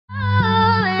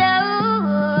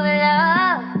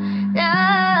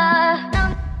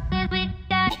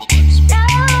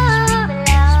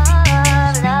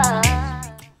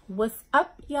What's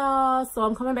up, y'all? So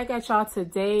I'm coming back at y'all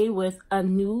today with a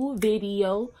new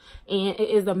video, and it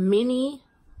is a mini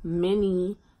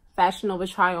Fashion Nova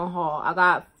try on haul. I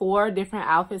got 4 different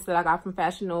outfits that I got from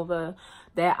Fashion Nova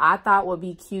that I thought would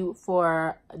be cute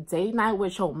for date night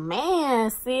with your man,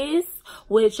 sis,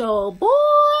 with your boyfriend.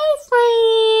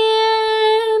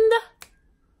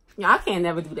 Yeah, I can't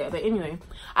never do that, but anyway,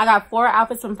 I got 4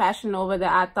 outfits from Fashion Nova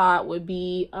that I thought would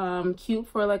be cute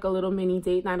for like a little mini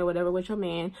date night or whatever with your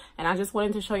man. And I just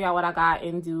wanted to show y'all what I got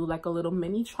and do like a little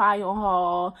mini try on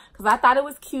haul because I thought it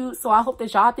was cute. So I hope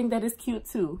that y'all think that it's cute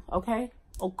too. Okay,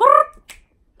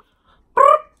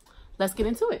 let's get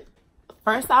into it.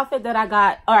 First outfit that I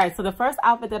got, all right, so the first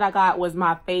outfit that I got was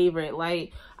my favorite.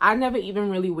 Like, I never even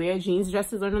really wear jeans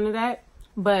dresses or none of that,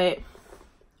 but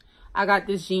I got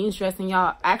this jeans dress, and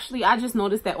y'all, actually, I just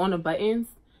noticed that on the buttons,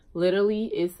 literally,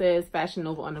 it says Fashion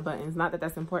Nova on the buttons. Not that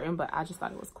that's important, but I just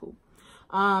thought it was cool.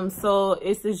 So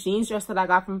it's this jeans dress that I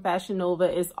got from Fashion Nova.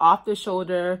 It's off the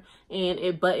shoulder, and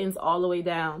it buttons all the way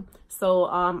down. So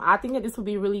I think that this would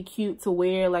be really cute to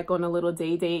wear, like, on a little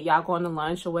date. Y'all going to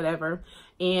lunch or whatever.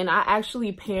 And I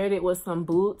actually paired it with some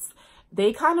boots.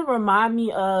 They kind of remind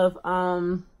me of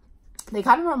a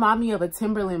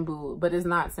Timberland boot, but it's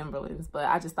not Timberland's, but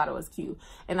I just thought it was cute.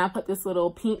 And I put this little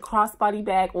pink crossbody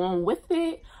bag on with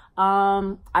it.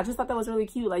 I just thought that was really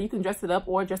cute. Like, you can dress it up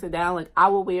or dress it down. Like, I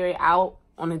would wear it out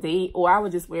on a date, or I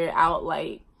would just wear it out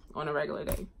like on a regular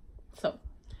day. So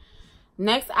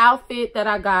next outfit that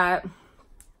I got,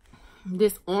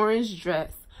 this orange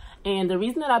dress. And the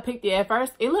reason that I picked it, at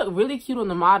first, it looked really cute on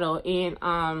the model. And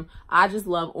I just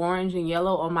love orange and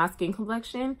yellow on my skin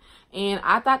complexion. And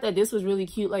I thought that this was really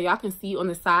cute. Like, y'all can see on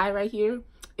the side right here,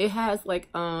 it has like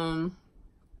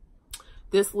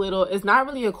this little, it's not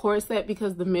really a corset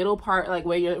because the middle part, like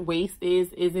where your waist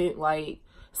is, isn't like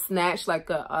snatched like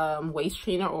a waist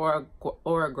trainer or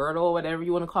a girdle or whatever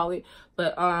you want to call it.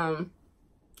 But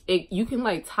you can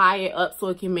like tie it up so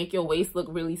it can make your waist look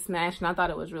really snatched, and I thought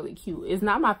it was really cute. It's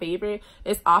not my favorite.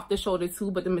 It's off the shoulder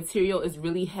too, but the material is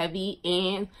really heavy,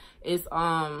 and it's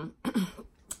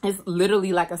it's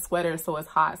literally like a sweater, so it's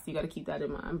hot, so you got to keep that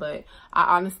in mind. But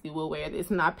I honestly will wear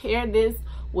this, and I paired this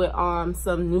with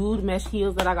some nude mesh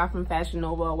heels that I got from Fashion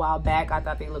Nova a while back. I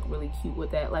thought they looked really cute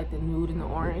with that, like the nude and the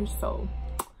orange. So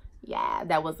yeah,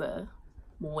 that was a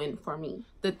win for me.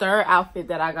 The third outfit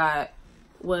that I got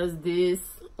was this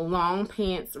long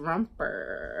pants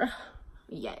romper.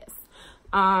 Yes,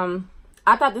 I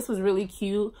thought this was really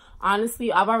cute.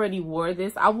 Honestly, I've already wore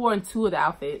this. I've worn 2 of the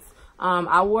outfits.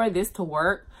 I wore this to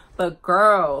work, but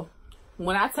girl,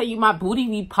 when I tell you my booty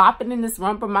be popping in this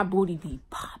romper, my booty be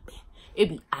popping. It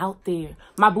be out there.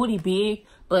 My booty big,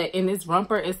 but in this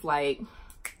romper it's like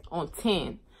on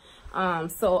 10.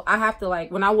 So I have to,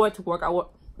 like, when I wore it to work,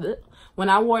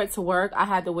 I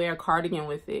had to wear a cardigan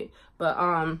with it. But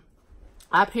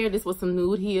I paired this with some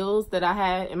nude heels that I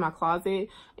had in my closet,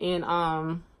 and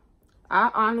I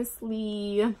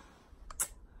honestly,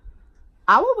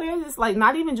 I would wear this, like,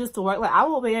 not even just to work. Like, I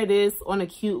would wear this on a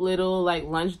cute little, like,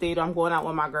 lunch date, or I'm going out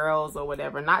with my girls or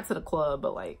whatever. Not to the club,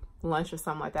 but, like, lunch or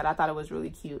something like that. I thought it was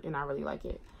really cute, and I really like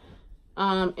it.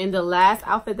 And the last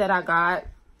outfit that I got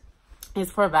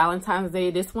is for Valentine's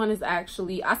Day. This one is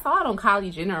actually, I saw it on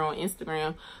Kylie Jenner on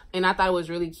Instagram, and I thought it was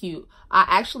really cute. I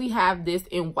actually have this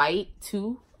in white,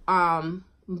 too.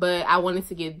 But I wanted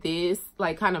to get this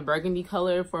like kind of burgundy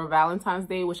color for Valentine's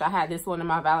Day, which I had this one in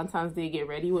my Valentine's Day Get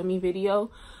Ready With Me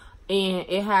video. And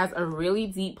it has a really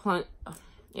deep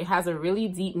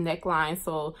neckline,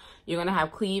 so you're gonna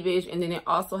have cleavage, and then it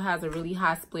also has a really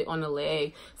high split on the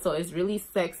leg, so it's really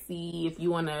sexy if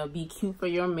you want to be cute for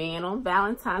your man on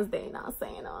Valentine's Day. Know what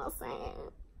I'm saying?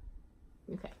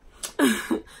 Okay.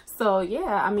 So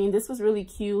yeah, I mean, this was really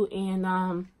cute, and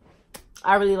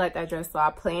I really like that dress, so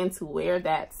I plan to wear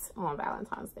that on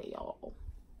Valentine's Day, y'all.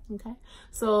 Okay,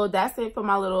 so that's it for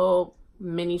my little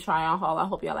mini try on haul. I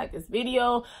hope y'all like this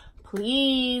video.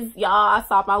 Please, y'all, I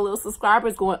saw my little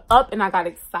subscribers going up, and I got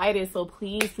excited. So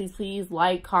please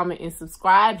like, comment, and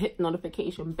subscribe. Hit the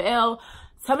notification bell.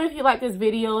 Tell me if you like this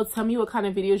video. Tell me what kind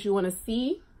of videos you want to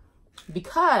see,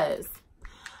 because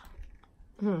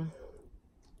I'm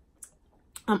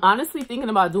honestly thinking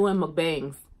about doing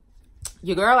mukbangs.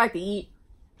 Your girl like to eat,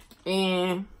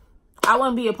 and I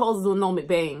wouldn't be opposed to doing no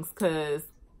mukbangs, because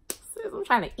I'm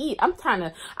trying to eat. I'm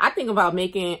thinking about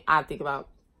making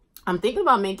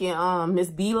Miss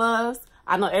B Loves.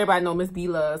 I know everybody know Miss B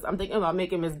Loves. I'm thinking about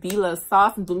making Miss B Loves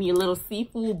sauce and do me a little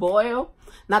seafood boil.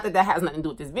 Not that that has nothing to do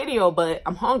with this video, but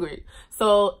I'm hungry.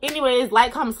 So anyways,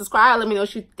 like, comment, subscribe. Let me know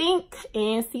what you think,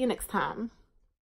 and see you next time.